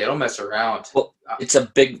don't mess around. Well, it's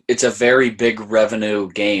a very big revenue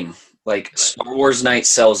game. Like, Star Wars night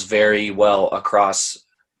sells very well across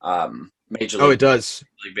Major League, Oh, it does.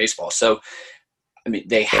 League Baseball. So, I mean,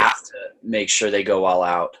 they have to make sure they go all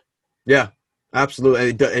out. Yeah, absolutely.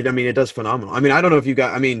 It does phenomenal. I mean, I don't know if you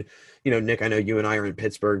got, Nick, I know you and I are in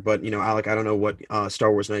Pittsburgh, but, Alec, I don't know what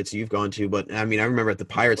Star Wars nights you've gone to, but I mean, I remember at the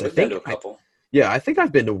Pirates, We've been to a couple. I think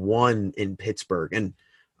I've been to one in Pittsburgh, and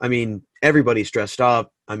I mean, everybody's dressed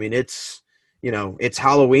up. I mean, it's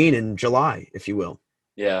Halloween in July, if you will.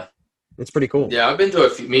 Yeah. It's pretty cool. Yeah, I've been to a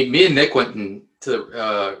few. Me and Nick went to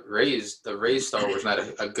the Rays Star Wars night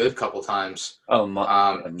a good couple times. Oh,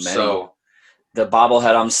 many. So The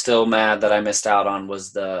bobblehead I'm still mad that I missed out on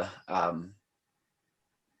was the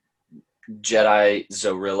Jedi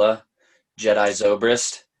Zorilla, Jedi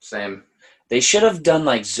Zobrist. same. They should have done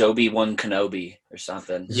like Zobi-Wan Kenobi or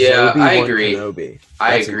something. Yeah, I Obi-Wan agree. Kenobi.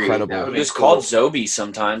 I That's agree. incredible. That It would was be called cool. Zobi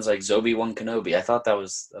sometimes, like Zobi-Wan Kenobi. I thought that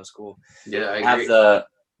was cool. Yeah, I Have agree.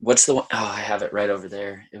 what's the one? Oh, I have it right over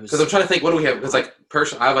there. It was Because I'm trying to think, what do we have? Because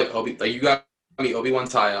I have like you got me Obi-Wan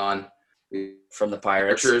Tyon, from the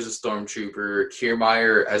Pirates. Archer as a stormtrooper,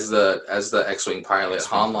 Kiermaier as the X-wing pilot,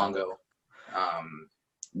 X-wing. Han Longo,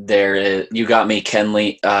 There is, you got me,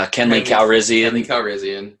 Kenley Calrissian. Andy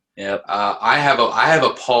Calrissian. Yep. I have a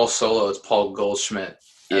Paul Solo. It's Paul Goldschmidt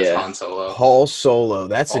as Yeah. Han Solo. Paul Solo.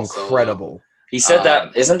 That's Paul Solo. incredible. He said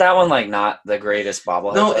that isn't that one like not the greatest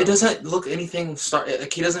bobblehead? No, though? it doesn't look anything.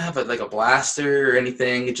 Like he doesn't have a blaster or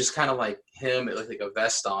anything. It's just kind of like him. It looks like a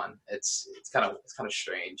vest on. It's kind of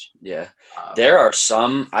strange. Yeah. There are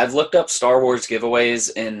some. I've looked up Star Wars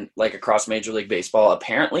giveaways in like across Major League Baseball.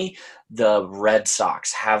 Apparently, the Red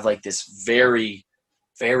Sox have like this very,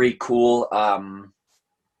 very cool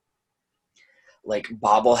like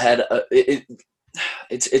bobblehead.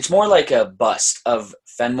 It's more like a bust of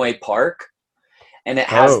Fenway Park, and it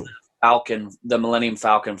has the Millennium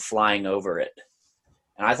Falcon flying over it.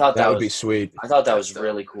 And I thought That would was be sweet. I thought that was That's dope.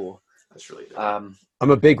 really cool. That's really good. I'm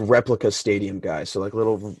a big replica stadium guy, so like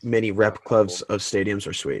little mini replicas of stadiums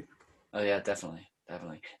are sweet. Oh yeah, definitely.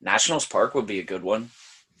 Nationals Park would be a good one.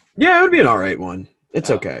 Yeah, it would be an all right one. It's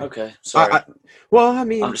Oh, okay. Okay. Sorry. I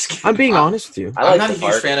mean, I'm just kidding. I'm being honest with you. I I'm like not the a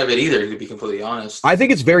huge park. fan of it either, to be completely honest. I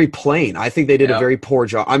think it's very plain. I think they did a Yeah. very poor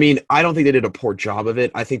job. I mean, I don't think they did a poor job of it.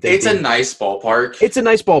 I think It's a nice ballpark. It's a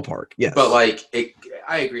nice ballpark. Yes, But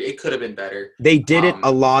I agree. It could have been better. they did it Um,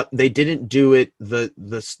 a lot. They didn't do it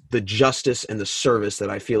the justice and the service that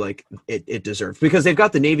I feel like it deserves, because they've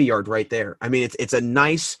got the Navy Yard right there. I mean, it's a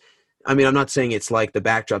nice. I mean, I'm not saying it's like the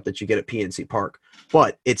backdrop that you get at PNC Park,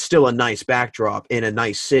 but it's still a nice backdrop in a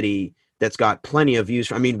nice city that's got plenty of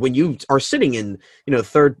views. I mean, when you are sitting in,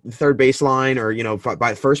 third baseline or,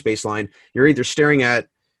 by first baseline, you're either staring at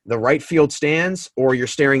the right field stands or you're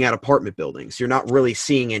staring at apartment buildings. You're not really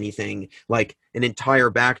seeing anything like an entire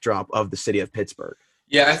backdrop of the city of Pittsburgh.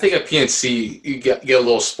 Yeah, I think at PNC you get a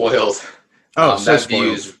little spoiled. Oh, so that spoiled.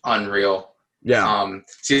 view is unreal. Yeah.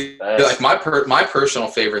 See, That's- like my personal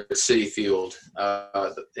favorite is City Field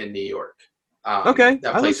in New York. Okay, that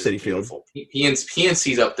I like place is City Field. beautiful.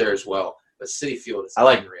 PNC's up there as well, but City Field is I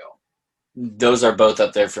like- unreal. Those are both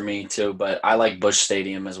up there for me too, but I like Busch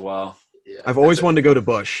Stadium as well. Yeah, I've always wanted to go to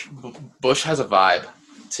Busch. Bush has a vibe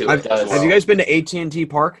to Have it as well. you guys been to AT&T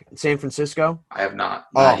Park in San Francisco? I have not.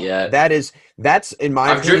 Not yet. That's in my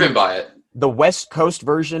I've opinion, driven by it. the West Coast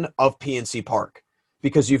version of PNC Park,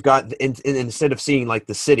 because you've got instead of seeing like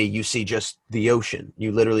the city, you see just the ocean.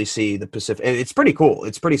 You literally see the Pacific, and it's pretty cool.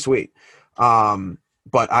 It's pretty sweet.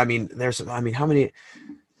 But I mean, how many?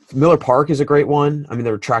 Miller Park is a great one. I mean,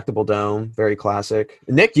 the retractable dome, very classic.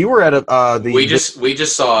 Nick, you were at we just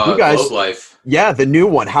saw you guys, Globe Life. Yeah, the new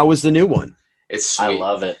one. How was the new one? It's sweet. I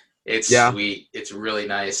love it. It's sweet. It's really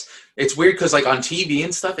nice. It's weird because like on TV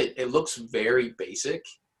and stuff, it looks very basic.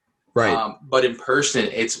 Right. But in person,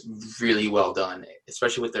 it's really well done,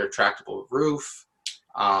 especially with their retractable roof.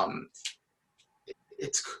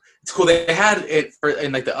 It's cool. They had it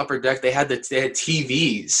in like the upper deck. They had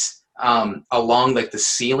TVs along like the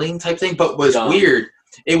ceiling type thing, but was weird.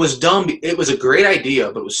 It was dumb. It was a great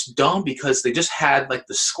idea, but it was dumb because they just had like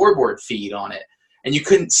the scoreboard feed on it, and you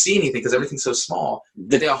couldn't see anything because everything's so small.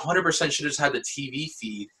 They 100% should have just had the TV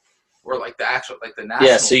feed or like the actual like the national.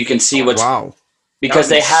 Yeah, so you can see what's because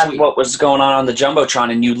they had what was going on the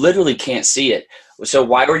Jumbotron, and you literally can't see it. So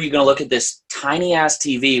why were you going to look at this tiny ass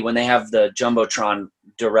TV when they have the Jumbotron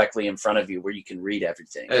directly in front of you where you can read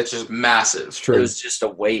everything? It's just massive. It's true. It was just a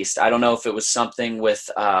waste. I don't know if it was something with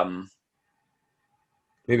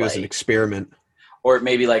maybe it was an experiment, or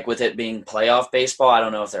maybe like with it being playoff baseball. I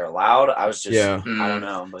don't know if they're allowed. I was just I don't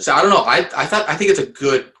know. But, so I don't know. I think it's a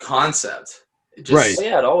good concept. Right.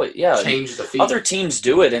 Yeah, it always change the feed. Other teams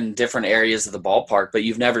do it in different areas of the ballpark, but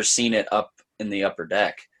you've never seen it up in the upper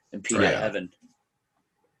deck in Peanut Heaven.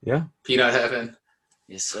 Yeah. Peanut Heaven.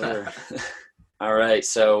 Yes, sir. All right.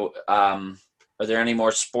 So are there any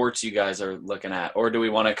more sports you guys are looking at? Or do we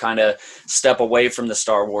want to kind of step away from the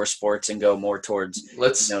Star Wars sports and go more towards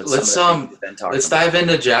let's dive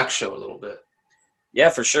into Jack's show a little bit. Yeah,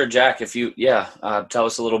 for sure. Jack, if you tell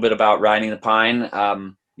us a little bit about Riding the Pine.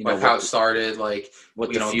 How it started, like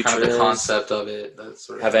what the future kind of the is. Concept of it. That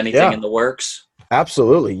sort of have anything in the works?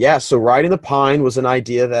 Absolutely. Yeah. So Riding the Pine was an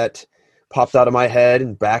idea that popped out of my head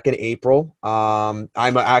and back in April. I'm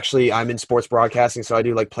in sports broadcasting, so I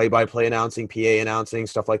do like play-by-play announcing, PA announcing,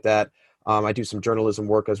 stuff like that. I do some journalism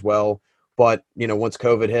work as well. But, once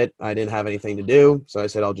COVID hit, I didn't have anything to do. So I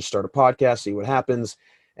said, I'll just start a podcast, see what happens.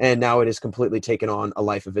 And now it has completely taken on a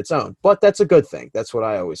life of its own. But that's a good thing. That's what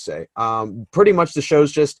I always say. Pretty much the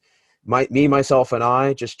show's just me, myself, and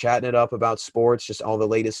I just chatting it up about sports, just all the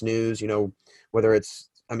latest news, whether it's,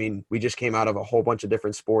 we just came out of a whole bunch of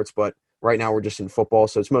different sports, but right now we're just in football.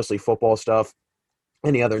 So it's mostly football stuff.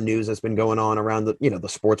 Any other news that's been going on around the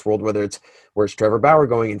sports world, where's Trevor Bauer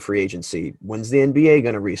going in free agency? When's the NBA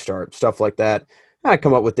going to restart? Stuff like that. I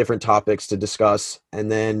come up with different topics to discuss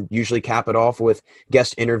and then usually cap it off with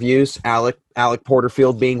guest interviews. Alec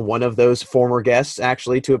Porterfield being one of those former guests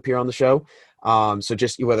actually to appear on the show. So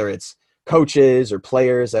just whether it's coaches or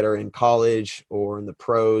players that are in college or in the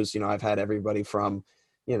pros, I've had everybody from,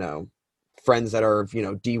 friends that are,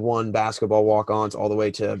 D1 basketball walk-ons all the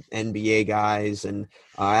way to NBA guys. And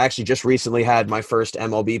I actually just recently had my first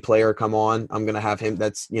MLB player come on. I'm going to have him.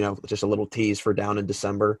 That's, just a little tease for down in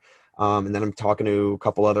December. And then I'm talking to a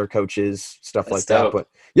couple other coaches, stuff like that. But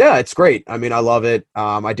yeah, it's great. I love it.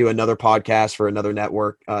 I do another podcast for another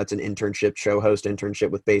network. It's an internship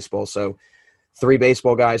with baseball. So 3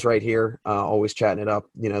 baseball guys right here, always chatting it up,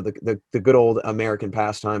 the good old American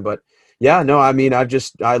pastime. But yeah, no, I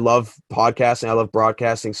love podcasting. I love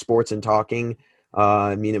broadcasting sports and talking.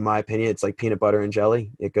 In my opinion, it's like peanut butter and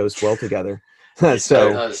jelly. It goes well together.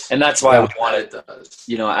 So, and that's why we wanted,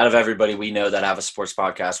 out of everybody we know that have a sports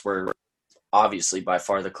podcast, we're obviously by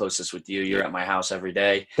far the closest with you. You're at my house every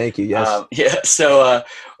day. Thank you. Yes. So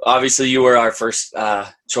obviously you were our first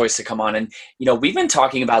choice to come on, and we've been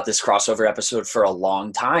talking about this crossover episode for a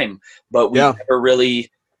long time, but we've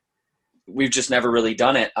just never really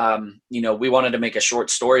done it. We wanted to make a short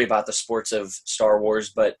story about the sports of Star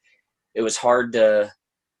Wars, but it was hard to.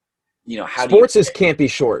 Can't be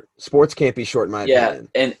short. Sports can't be short, in my opinion.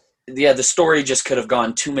 And the story just could have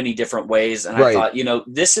gone too many different ways. And I thought,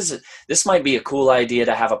 this might be a cool idea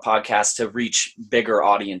to have a podcast to reach bigger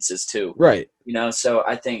audiences too. Right. So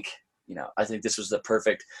I think this was the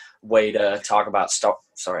perfect way to talk about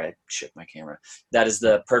Sorry, I shook my camera. That is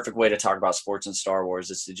the perfect way to talk about sports and Star Wars,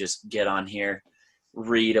 is to just get on here,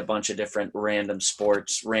 read a bunch of different random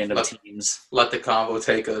sports, teams. Let the convo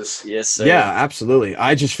take us. Yes, sir. Yeah, absolutely.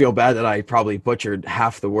 I just feel bad that I probably butchered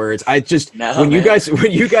half the words. When you guys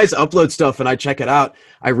upload stuff and I check it out,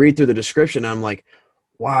 I read through the description and I'm like,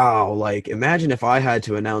 wow, like imagine if I had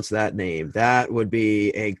to announce that name. That would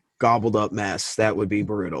be a gobbled up mess. That would be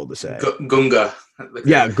brutal to say. Gunga.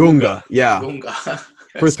 Yeah, Gunga. Yeah. Gunga.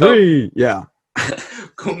 For 3. Yeah.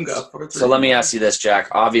 Gunga for 3. So let me ask you this, Jack.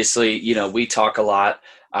 Obviously, we talk a lot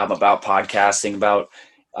about podcasting, about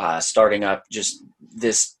starting up just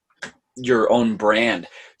your own brand.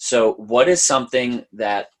 So what is something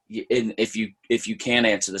that, if you can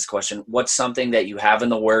answer this question, what's something that you have in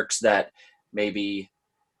the works that maybe,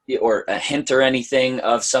 or a hint or anything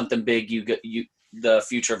of something big the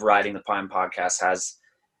Future of Riding the Pine podcast has,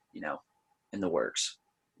 in the works?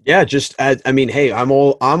 Yeah, I mean, hey, I'm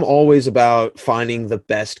always about finding the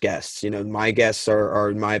best guests. My guests are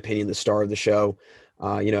in my opinion the star of the show.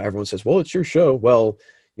 Everyone says, well, it's your show. Well,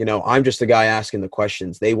 I'm just the guy asking the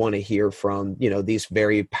questions. They want to hear from, these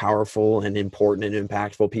very powerful and important and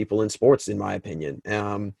impactful people in sports, in my opinion.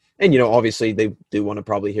 And, obviously they do want to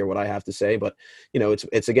probably hear what I have to say, but,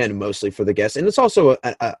 it's again, mostly for the guests. And it's also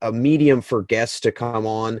a medium for guests to come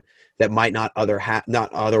on that might not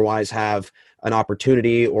otherwise have an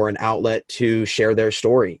opportunity or an outlet to share their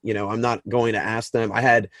story. I'm not going to ask them.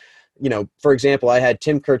 For example, I had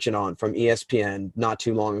Tim Kirchin on from ESPN not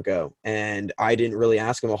too long ago, and I didn't really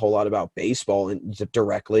ask him a whole lot about baseball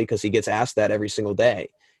directly because he gets asked that every single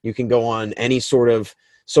day. You can go on any sort of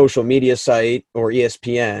social media site or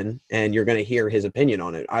ESPN, and you're going to hear his opinion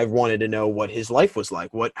on it. I've wanted to know what his life was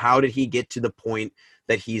like. How did he get to the point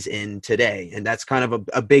that he's in today? And that's kind of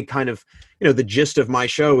a big kind of, the gist of my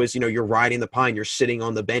show is, you're riding the pine, you're sitting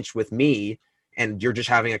on the bench with me, and you're just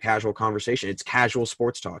having a casual conversation. It's casual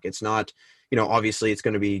sports talk. It's not, obviously it's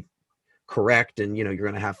going to be correct. And, you're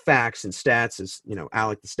going to have facts and stats, as,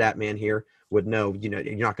 Alec, the stat man here, would know,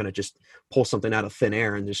 you're not going to just pull something out of thin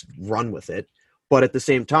air and just run with it. But at the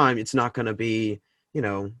same time, it's not going to be,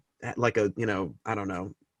 like a, I don't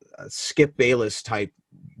know, a Skip Bayless type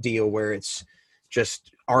deal where it's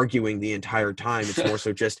just arguing the entire time. It's more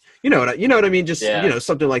so just, you know what I mean? Just,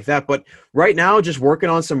 something like that. But right now, just working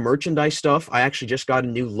on some merchandise stuff. I actually just got a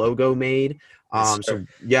new logo made. So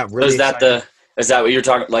yeah, really. Is that what you're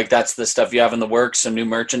talking? Like, that's the stuff you have in the works, some new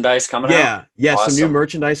merchandise coming out? Yeah. Awesome. Some new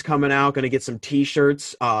merchandise coming out. Going to get some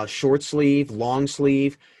t-shirts, short sleeve, long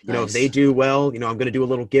sleeve. Nice. If they do well, I'm going to do a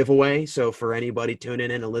little giveaway. So for anybody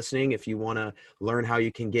tuning in and listening, if you want to learn how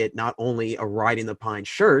you can get not only a Riding the Pine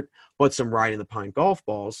shirt, but some Riding the Pine golf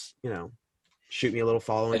balls, shoot me a little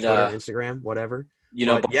follow on Twitter, Instagram, whatever.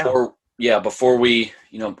 Before we,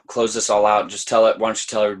 close this all out, why don't you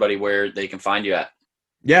tell everybody where they can find you at?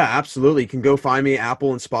 Yeah, absolutely. You can go find me,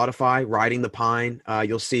 Apple and Spotify, Riding the Pine.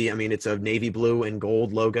 You'll see, it's a navy blue and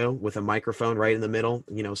gold logo with a microphone right in the middle,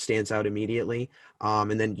 stands out immediately.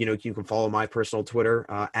 And then, you can follow my personal Twitter,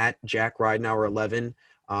 at Jack Ridenhour 11.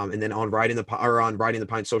 And then on Riding the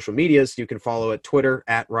Pine social medias, you can follow at Twitter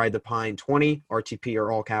at Ride the Pine 20, RTP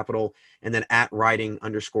are all capital, and then at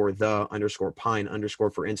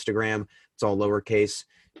riding_the_pine_ for Instagram. It's all lowercase.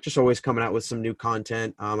 Just always coming out with some new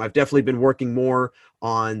content. I've definitely been working more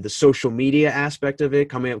on the social media aspect of it,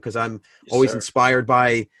 coming up because I'm always inspired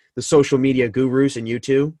by the social media gurus and you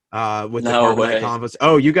two with the Carbonite Convos.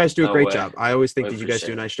 Oh, you guys do a great job. I always think that you guys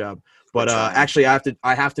do a nice job. But actually,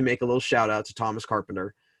 I have to make a little shout out to Thomas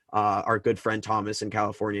Carpenter, our good friend Thomas in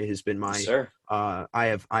California, who's been my.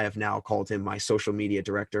 I have now called him my social media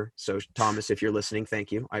director. So Thomas, if you're listening, thank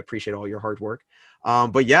you. I appreciate all your hard work.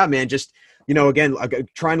 But yeah, man, just. Again,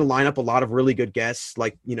 trying to line up a lot of really good guests.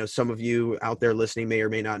 Like, some of you out there listening may or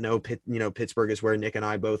may not know, Pittsburgh is where Nick and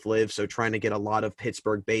I both live. So trying to get a lot of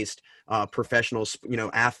Pittsburgh-based professionals,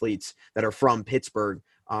 athletes that are from Pittsburgh,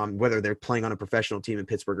 whether they're playing on a professional team in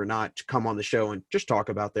Pittsburgh or not, to come on the show and just talk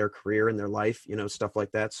about their career and their life, stuff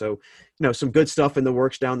like that. So, some good stuff in the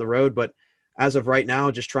works down the road. But as of right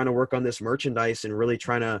now, just trying to work on this merchandise and really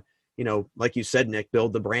trying to, like you said, Nick,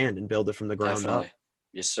 build the brand and build it from the ground up.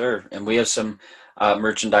 Yes, sir. And we have some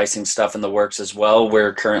merchandising stuff in the works as well.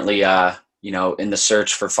 We're currently, in the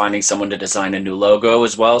search for finding someone to design a new logo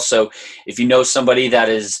as well. So if you know somebody that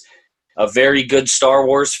is a very good Star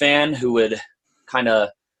Wars fan who would kind of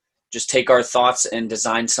just take our thoughts and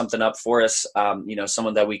design something up for us,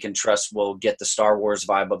 someone that we can trust will get the Star Wars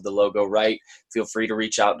vibe of the logo right, feel free to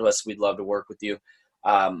reach out to us. We'd love to work with you.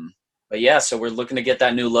 But yeah, so we're looking to get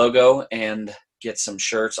that new logo and get some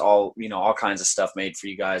shirts, all kinds of stuff made for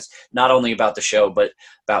you guys, not only about the show, but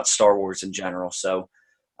about Star Wars in general. So,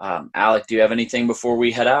 Alec, do you have anything before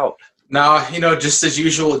we head out? No, just as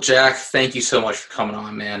usual, Jack, thank you so much for coming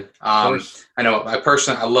on, man. I know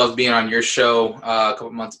I love being on your show a couple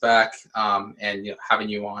months back, and having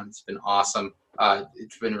you on, it's been awesome.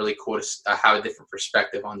 It's been really cool to have a different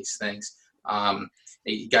perspective on these things.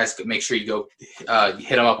 You guys could make sure you go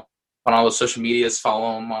hit him up on all those social medias,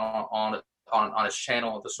 follow him on his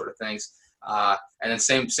channel, those sort of things. And then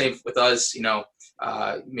same with us,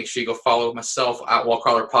 make sure you go follow myself at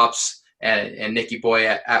Wallcrawler Pops and Nicky Boy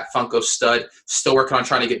at Funko Stud. Still working on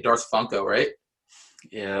trying to get Darth Funko, right?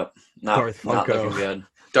 Yeah, not looking good.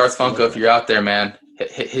 Darth Funko, if you're out there, man,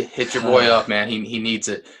 hit your boy up, man. He needs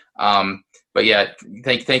it. But yeah,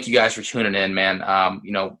 thank you guys for tuning in, man.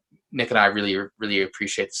 Nick and I really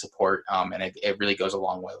appreciate the support, and it really goes a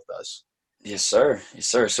long way with us. Yes, sir. Yes,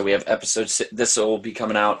 sir. So we have episodes. This will be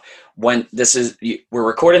coming out when we're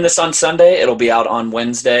recording this on Sunday. It'll be out on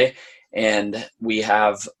Wednesday, and we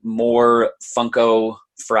have more Funko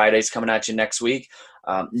Fridays coming at you next week.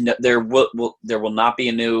 There will not be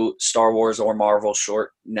a new Star Wars or Marvel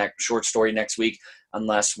short story next week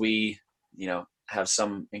unless we, have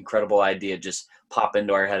some incredible idea just pop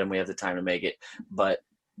into our head and we have the time to make it. But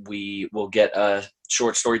we will get a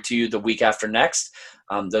short story to you the week after next.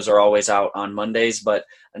 Those are always out on Mondays. But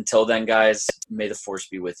until then, guys, may the Force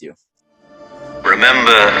be with you.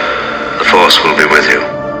 Remember, the Force will be with you.